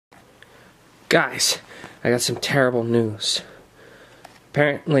Guys, I got some terrible news.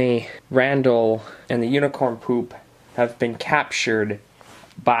 Apparently, Randall and the unicorn poop have been captured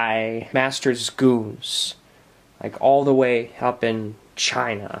by Master's goons, like all the way up in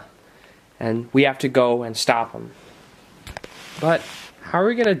China, and we have to go and stop them. But how are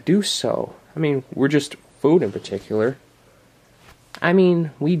we gonna do so? I mean, we're just food in particular. I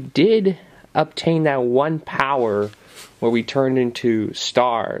mean, we did obtain that one power where we turned into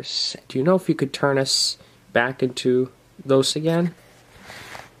stars. Do you know if you could turn us back into those again?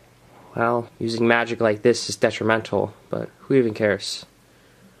 Well, using magic like this is detrimental, but who even cares?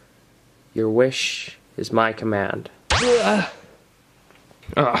 Your wish is my command.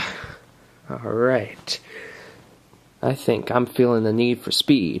 Alright. I think I'm feeling the need for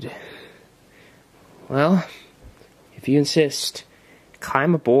speed. Well, if you insist,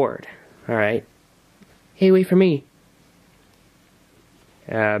 climb aboard. Alright. Hey, wait for me.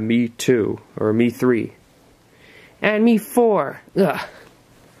 Me 2, or me 3. And me 4. Ugh.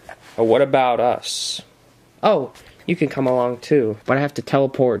 Or what about us? Oh, you can come along too, but I have to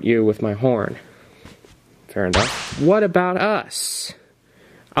teleport you with my horn. Fair enough. What about us?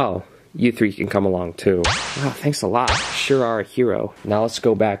 Oh, you 3 can come along too. Wow, thanks a lot. Sure are a hero. Now let's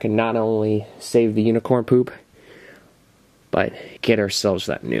go back and not only save the unicorn poop, but get ourselves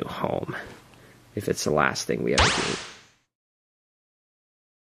that new home. If it's the last thing we ever do.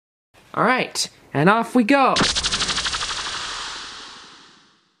 Alright, and off we go!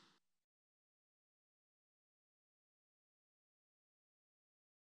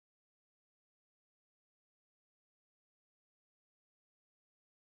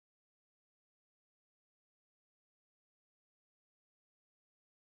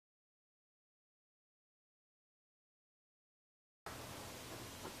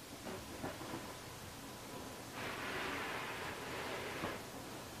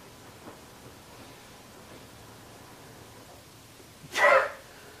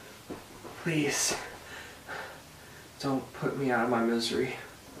 Please, don't put me out of my misery.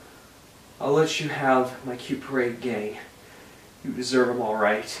 I'll let you have my cute parade gang. You deserve them all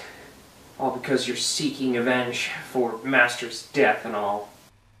right. All because you're seeking revenge for Master's death and all.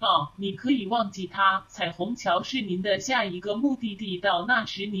 你可以忘记它。彩虹桥是您的下一个目的地，到那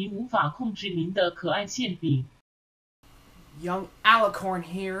时您无法控制您的可爱馅饼。Young Alicorn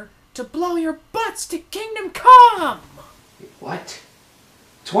here to blow your butts to Kingdom Come! What?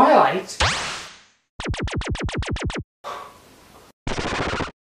 Twilight?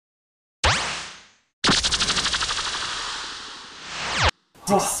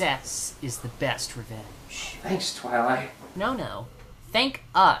 Success is the best revenge. Thanks, Twilight. No. Thank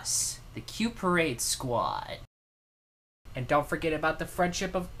us, the Q Parade Squad. And don't forget about the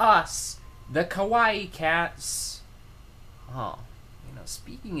friendship of us, the KAWAII cats. Oh,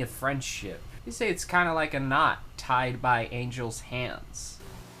 speaking of friendship, you say it's kind of like a knot tied by angels' hands.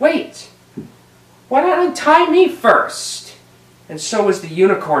 Wait! Why not untie me first? And so is the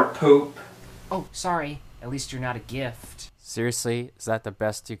unicorn poop. Oh, sorry. At least you're not a gift. Seriously, is that the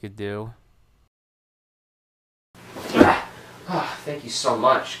best you could do? Thank you so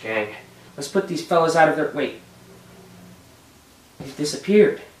much, gang. Let's put these fellas out of their... Wait. They've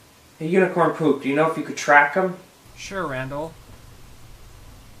disappeared. Hey, unicorn poop, do you know if you could track them? Sure, Randall.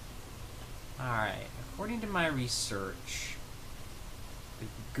 Alright, according to my research, the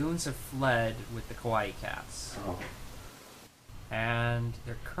goons have fled with the KAWAII cats. Oh. And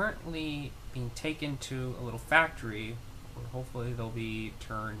they're currently being taken to a little factory where hopefully they'll be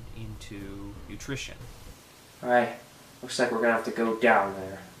turned into nutrition. Alright, looks like we're gonna have to go down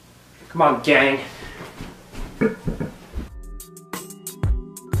there. Come on, gang!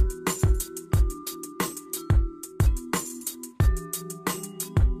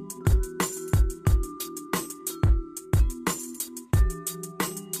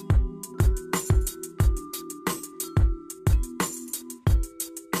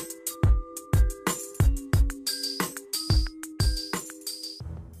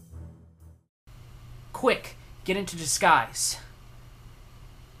 Quick, get into disguise.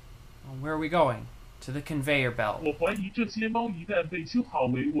 Where are we going? To the conveyor belt. 我怀疑这些猫一旦被修好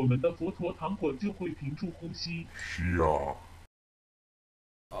为我们的佛陀糖果就会停住呼吸。是啊。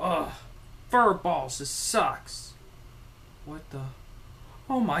Ugh, fur balls, this sucks. What the?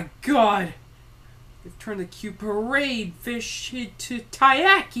 Oh my god! They've turned the Q Parade fish into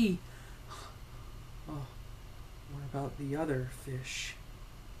taiyaki. Oh, what about the other fish?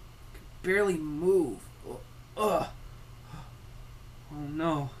 Could barely move. Ugh. Oh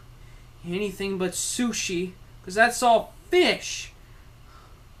no. Anything but sushi, because that's all fish.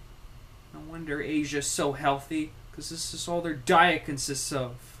 No wonder Asia's so healthy, because this is all their diet consists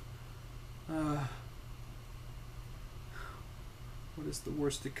of. What is the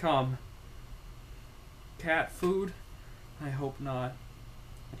worst to come? Cat food? I hope not.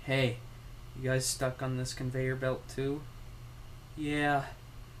 Hey, you guys stuck on this conveyor belt too? Yeah.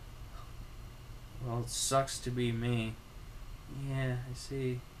 Well, it sucks to be me. Yeah, I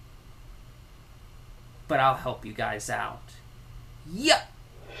see. But I'll help you guys out. Yup!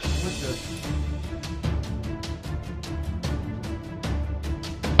 What the...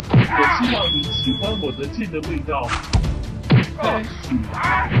 我希望你喜欢我的剑的味道。开始。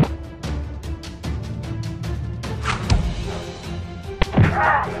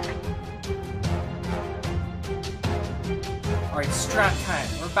Alright, strap time.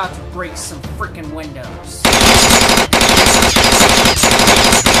 We're about to break some freaking windows.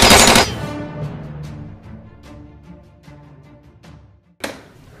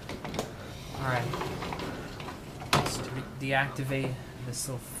 Alright. Let's deactivate this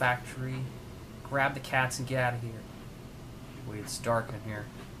little factory. Grab the cats and get out of here. Wait, it's dark in here.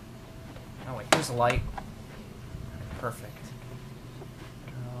 Oh wait, here's a light. Perfect.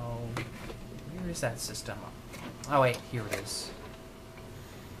 Oh, where is that system? Oh wait, here it is.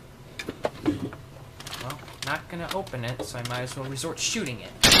 Well, not gonna open it, so I might as well resort to shooting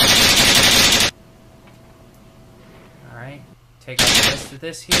it. Alright, take out the rest of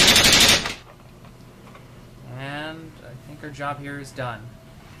this here. And I think our job here is done.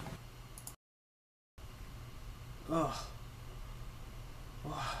 Ugh.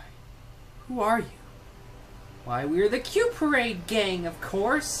 Why? Who are you? Why, we're the Q Parade gang, of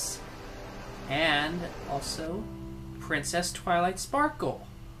course! And also, Princess Twilight Sparkle.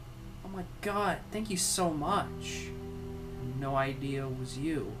 Oh my god, thank you so much. No idea it was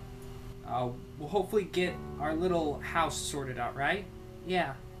you. We'll hopefully get our little house sorted out, right?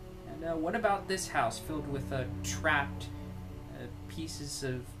 Yeah. And what about this house filled with trapped pieces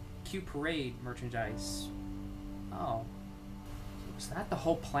of Q Parade merchandise? Oh. Was that the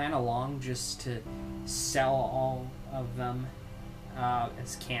whole plan along, just to sell all of them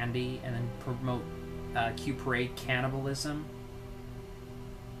as candy and then promote Q Parade cannibalism?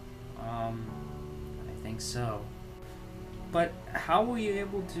 I think so. But how will you be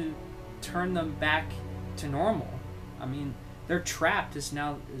able to turn them back to normal? I mean, they're trapped as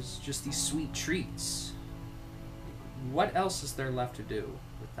just these sweet treats. What else is there left to do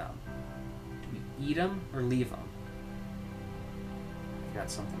with them? Do we eat them or leave them? I've got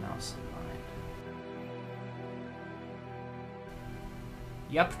something else in mind.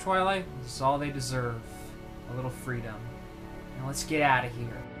 Yep, Twilight, this is all they deserve. A little freedom. Now let's get out of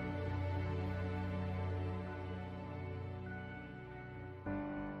here.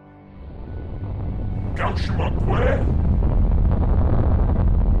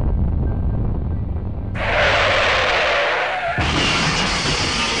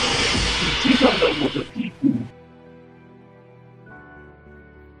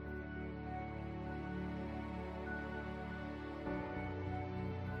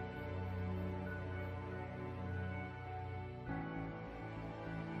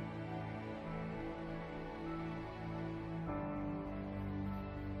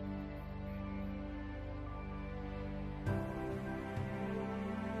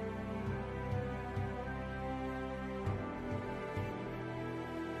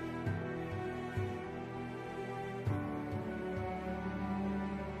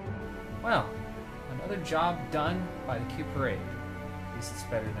 Well, another job done by the Q Parade. At least it's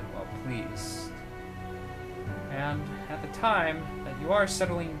better than well pleased. And at the time that you are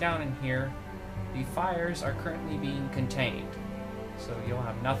settling down in here, the fires are currently being contained, so you'll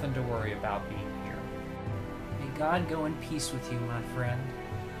have nothing to worry about being here. May God go in peace with you, my friend.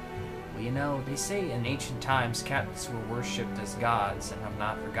 Well, you know, they say in ancient times cats were worshipped as gods and have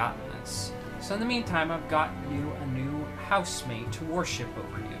not forgotten this. So in the meantime, I've got you a new housemate to worship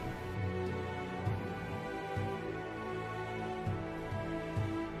over you.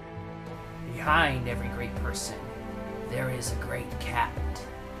 Behind every great person, there is a great cat.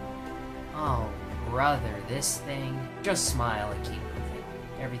 Oh, brother, this thing. Just smile and keep moving.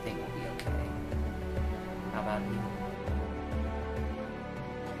 Everything will be okay. How about you?